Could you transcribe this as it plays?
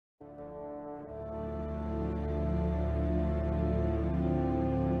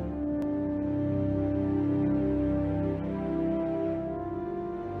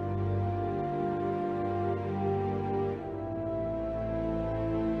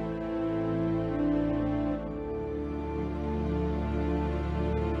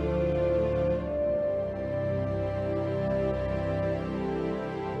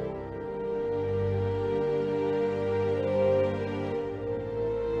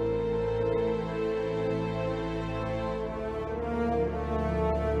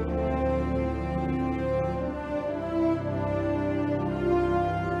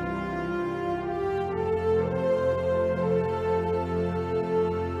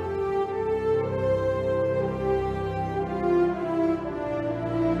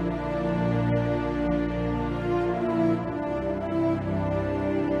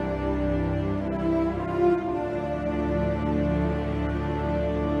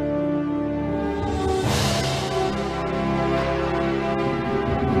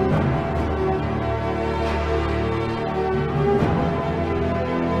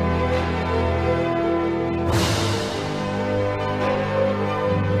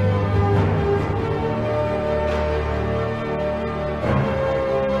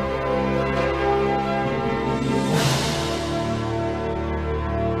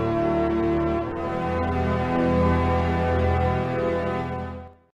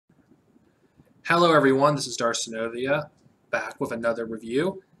Hello everyone, this is Darcinovia, back with another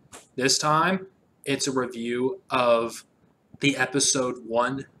review. This time, it's a review of the episode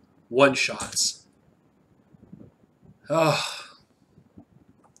 1 one-shots. Oh,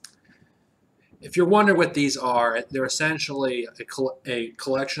 if you're wondering what these are, they're essentially a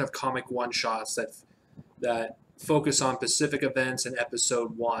collection of comic one-shots that focus on specific events in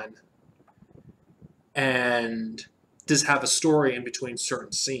episode 1 and just have a story in between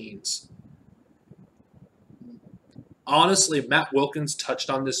certain scenes. Honestly, Matt Wilkins touched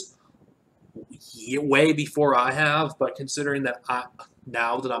on this way before I have, but considering that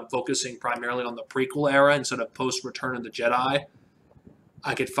now that I'm focusing primarily on the prequel era instead of post Return of the Jedi,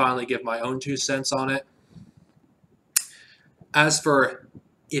 I could finally give my own 2 cents on it. As for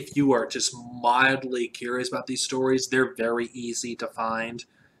if you are just mildly curious about these stories, they're very easy to find.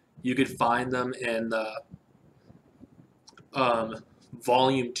 You could find them in the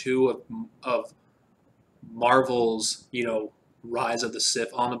volume 2 of Marvel's, Rise of the Sith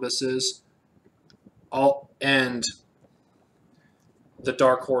omnibuses, and the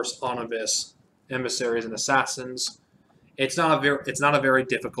Dark Horse omnibus, Emissaries and Assassins. It's not a very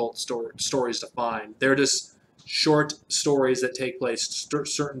difficult stories to find. They're just short stories that take place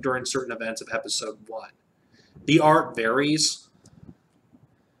during certain events of episode 1. The art varies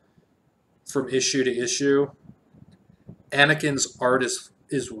from issue to issue. Anakin's art is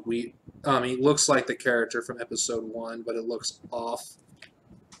weak. He looks like the character from episode 1, but it looks off.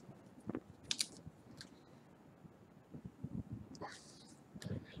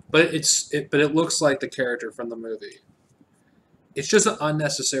 But it looks like the character from the movie. It's just an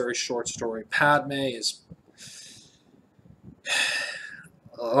unnecessary short story. Padme is...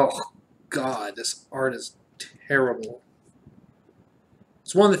 Oh, God, this art is terrible.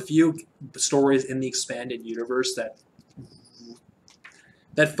 It's one of the few stories in the expanded universe that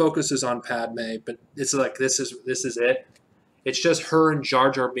focuses on Padme, but it's like this is it. It's just her and Jar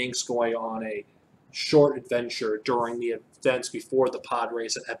Jar Binks going on a short adventure during the events before the pod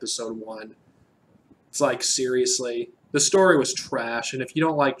race in episode 1. It's like, seriously, the story was trash, and if you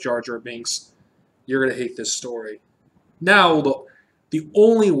don't like Jar Jar Binks, you're gonna hate this story. Now, the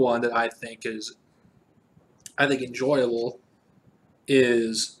only one that I think enjoyable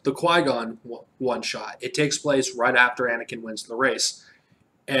is the Qui-Gon one-shot. It takes place right after Anakin wins the race.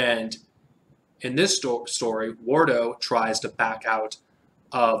 And in this story, Wardo tries to back out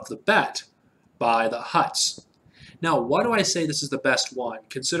of the bet by the Hutts. Now, why do I say this is the best one?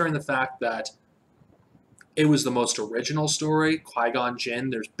 Considering the fact that it was the most original story, Qui-Gon Jinn,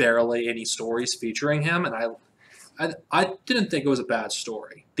 there's barely any stories featuring him, and I didn't think it was a bad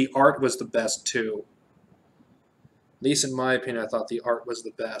story. The art was the best, too. At least in my opinion, I thought the art was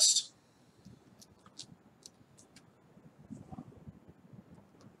the best.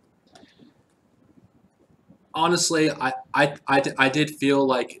 Honestly, I did feel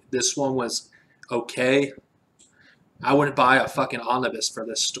like this one was okay. I wouldn't buy a fucking omnibus for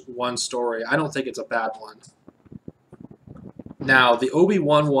this one story. I don't think it's a bad one. Now, the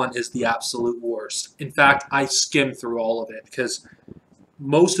Obi-Wan one is the absolute worst. In fact, I skimmed through all of it because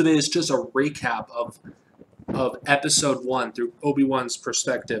most of it is just a recap of episode 1 through Obi-Wan's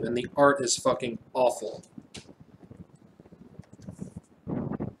perspective, and the art is fucking awful.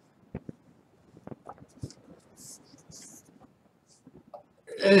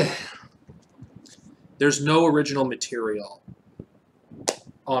 There's no original material,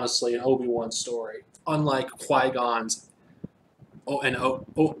 honestly, in Obi-Wan's story. Unlike Qui-Gon's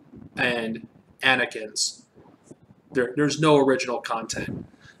and Anakin's, there's no original content.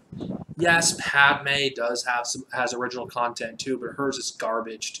 Yes, Padme has original content too, but hers is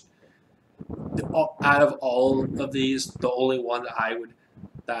garbage. Out of all of these, the only one that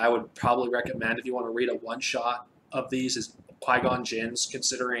I would probably recommend if you want to read a one-shot of these is Qui-Gon Jinn's,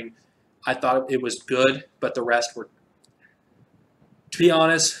 considering I thought it was good, but the rest were... To be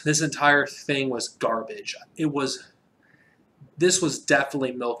honest, this entire thing was garbage. This was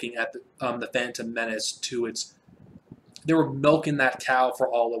definitely milking at the Phantom Menace to its... They were milking that cow for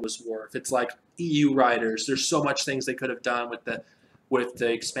all it was worth. It's like EU writers. There's so much things they could have done with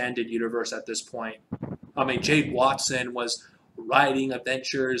the expanded universe at this point. I mean, Jade Watson was writing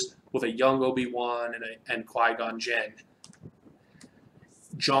adventures with a young Obi-Wan and Qui-Gon Jinn.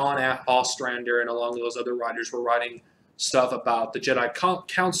 John Ostrander and along those other writers were writing stuff about the Jedi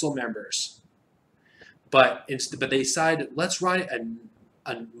Council members. But they decided, let's write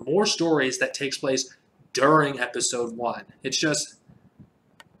more stories that takes place during episode 1. It's just,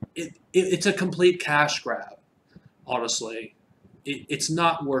 it's a complete cash grab, honestly. It's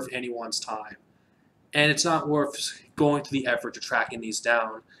not worth anyone's time. And it's not worth going to the effort to tracking these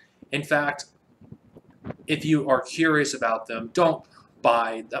down. In fact, if you are curious about them, don't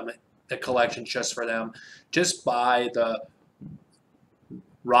buy them a collection just for them. Just buy the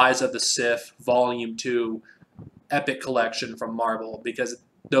Rise of the Sith Volume 2 Epic Collection from Marvel, because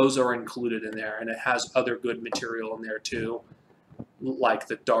those are included in there, and it has other good material in there too, like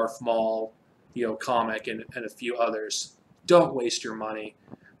the Darth Maul, comic and a few others. Don't waste your money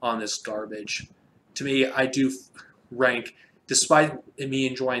on this garbage. To me, I do rank, despite me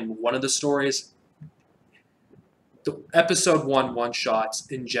enjoying one of the stories, the episode one shots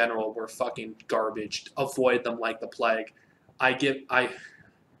in general were fucking garbage. Avoid them like the plague. I give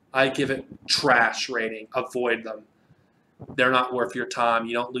it trash rating. Avoid them. They're not worth your time.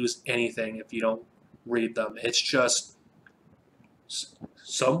 You don't lose anything if you don't read them. It's just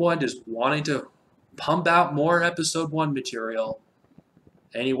someone just wanting to pump out more episode 1 material.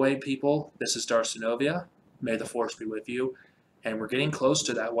 Anyway, people, this is Darcinovia. May the Force be with you. And we're getting close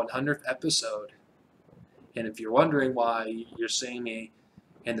to that 100th episode. And if you're wondering why you're seeing me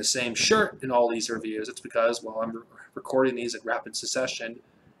in the same shirt in all these reviews, it's because, well, I'm recording these in rapid succession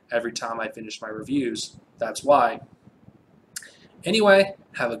every time I finish my reviews. That's why. Anyway,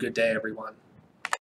 have a good day, everyone.